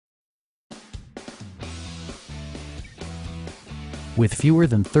With fewer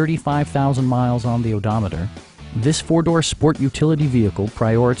than 35,000 miles on the odometer, this four-door sport utility vehicle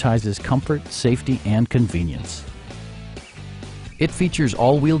prioritizes comfort, safety, and convenience. It features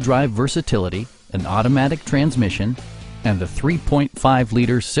all-wheel drive versatility, an automatic transmission, and a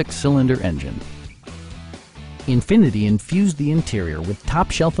 3.5-liter six-cylinder engine. Infiniti infused the interior with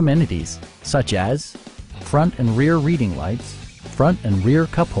top-shelf amenities such as front and rear reading lights, front and rear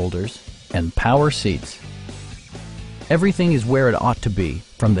cup holders, and power seats. Everything is where it ought to be,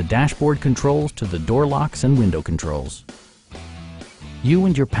 from the dashboard controls to the door locks and window controls. You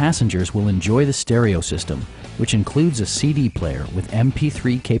and your passengers will enjoy the stereo system, which includes a CD player with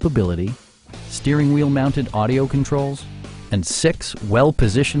MP3 capability, steering wheel mounted audio controls, and 6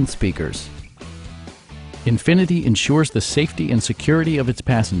 well-positioned speakers. Infiniti ensures the safety and security of its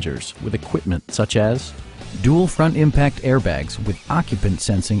passengers with equipment such as dual front impact airbags with occupant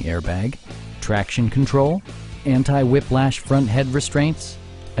sensing airbag, traction control, anti-whiplash front head restraints,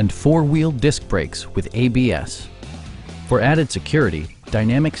 and 4-wheel disc brakes with ABS. For added security,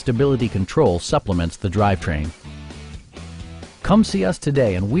 dynamic stability control supplements the drivetrain. Come see us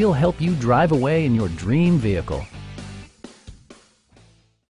today and we'll help you drive away in your dream vehicle.